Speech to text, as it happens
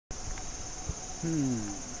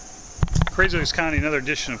Crazy Legs Conti, another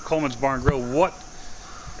edition of Coleman's Bar and Grill. What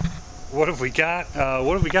have we got?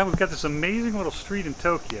 We've got this amazing little street in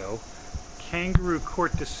Tokyo. Kangaroo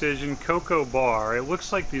Court Decision, Coco Bar. It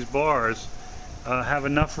looks like these bars have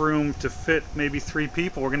enough room to fit maybe 3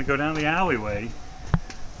 people. We're going to go down the alleyway.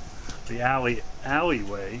 The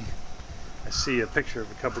alleyway. I see a picture of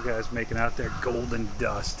a couple guys making out there. Golden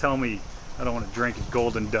Dust. Tell me I don't want to drink a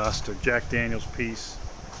Golden Dust or Jack Daniel's piece.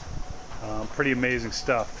 Pretty amazing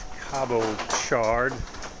stuff. Cabo Chard.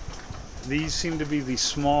 These seem to be the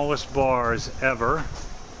smallest bars ever.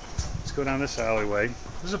 Let's go down this alleyway.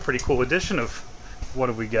 This is a pretty cool edition of what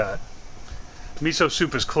have we got. Miso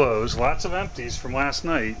Soup is closed. Lots of empties from last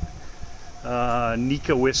night.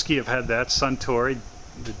 Nika Whiskey, I've had that. Suntory,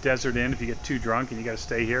 the Desert Inn if you get too drunk and you got to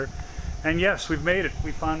stay here. And yes, we've made it.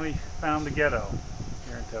 We finally found the ghetto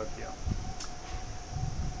here in Tokyo.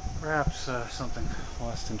 Perhaps something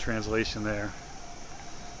lost in translation there.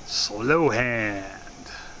 Slow Hand.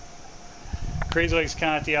 Crazy Legs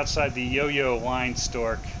Conti outside the Yo-Yo Wine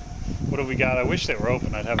Stork. What have we got? I wish they were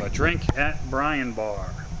open. I'd have a drink at Brian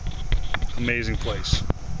Bar. Amazing place.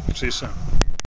 See you soon.